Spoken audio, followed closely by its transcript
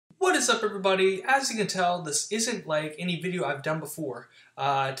What is up, everybody? As you can tell, this isn't like any video I've done before.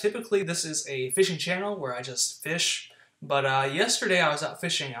 Typically this is a fishing channel where I just fish, but yesterday I was out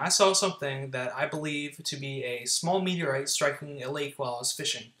fishing and I saw something that I believe to be a small meteorite striking a lake while I was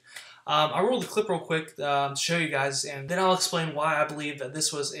fishing. I rolled a clip real quick to show you guys, and then I'll explain why I believe that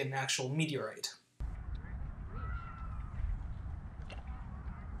this was an actual meteorite.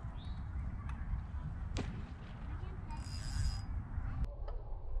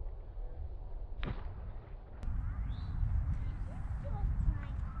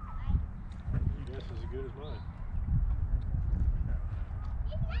 Good as mine.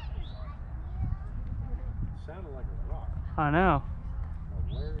 It sounded like a rock. I know. Now,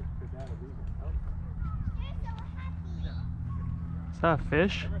 where could that have even come from? Is that a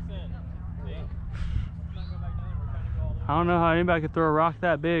fish? I don't know how anybody could throw a rock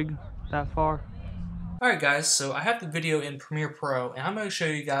that big, that far. Alright guys, so I have the video in Premiere Pro, and I'm going to show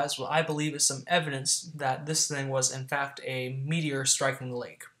you guys what I believe is some evidence that this thing was in fact a meteor striking the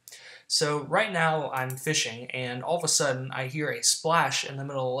lake. So right now I'm fishing, and all of a sudden I hear a splash in the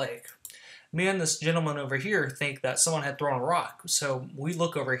middle of the lake. Me and this gentleman over here think that someone had thrown a rock, so we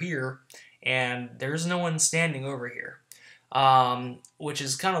look over here and there's no one standing over here, which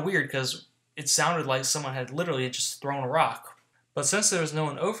is kind of weird because it sounded like someone had literally just thrown a rock. But since there was no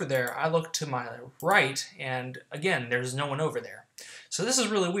one over there, I look to my right, and again there's no one over there. So this is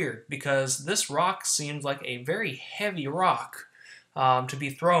really weird because this rock seems like a very heavy rock to be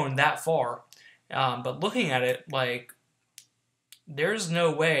thrown that far, but looking at it, like, there's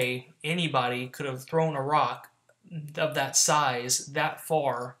no way anybody could have thrown a rock of that size that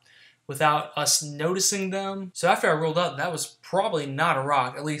far without us noticing them. So after I rolled up, that was probably not a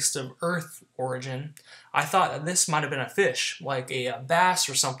rock, at least of Earth origin. I thought that this might have been a fish, like a bass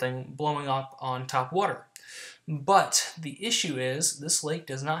or something blowing up on top water. But the issue is, this lake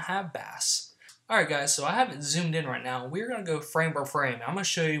does not have bass. Alright guys, so I have it zoomed in right now. We're going to go frame by frame. I'm going to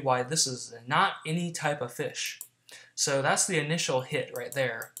show you why this is not any type of fish. So that's the initial hit right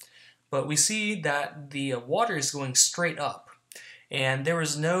there. But we see that the water is going straight up. And there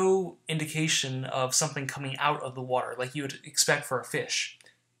is no indication of something coming out of the water like you would expect for a fish.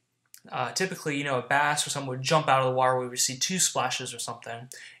 Typically, you know, a bass or something would jump out of the water where we see two splashes or something.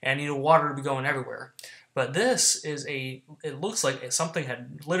 And, you know, water would be going everywhere. But this is it looks like something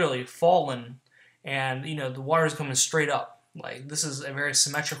had literally fallen, and, you know, the water is coming straight up. Like, this is a very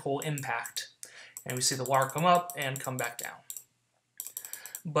symmetrical impact. And we see the water come up and come back down.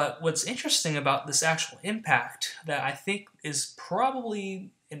 But what's interesting about this actual impact that I think is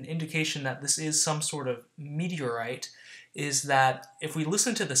probably an indication that this is some sort of meteorite is that if we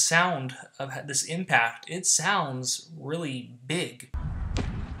listen to the sound of this impact, it sounds really big.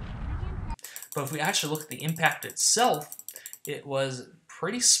 But if we actually look at the impact itself, it was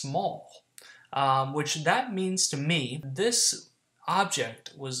pretty small. Which that means to me, this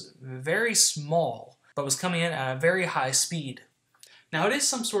object was very small, but was coming in at a very high speed. Now, it is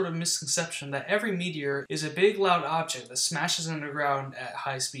some sort of misconception that every meteor is a big loud object that smashes into the ground at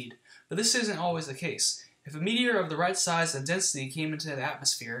high speed, but this isn't always the case. If a meteor of the right size and density came into the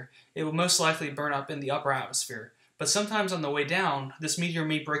atmosphere, it would most likely burn up in the upper atmosphere. But sometimes on the way down, this meteor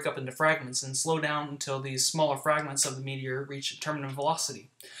may break up into fragments and slow down until these smaller fragments of the meteor reach terminal velocity,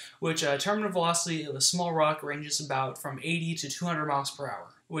 which terminal velocity of a small rock ranges about from 80 to 200 miles per hour,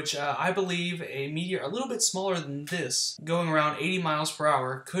 which I believe a meteor a little bit smaller than this, going around 80 miles per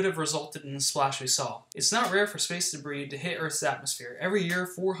hour, could have resulted in the splash we saw. It's not rare for space debris to hit Earth's atmosphere. Every year,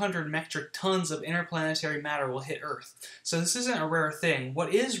 400 metric tons of interplanetary matter will hit Earth. So this isn't a rare thing.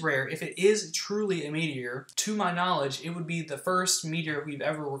 What is rare, if it is truly a meteor, to my knowledge, it would be the first meteor we've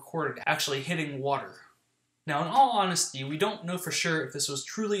ever recorded actually hitting water. Now, in all honesty, we don't know for sure if this was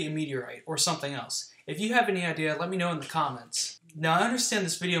truly a meteorite or something else. If you have any idea, let me know in the comments. Now, I understand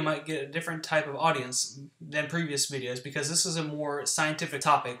this video might get a different type of audience than previous videos because this is a more scientific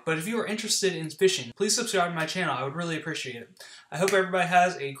topic, but if you are interested in fishing, please subscribe to my channel. I would really appreciate it. I hope everybody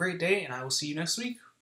has a great day, and I will see you next week.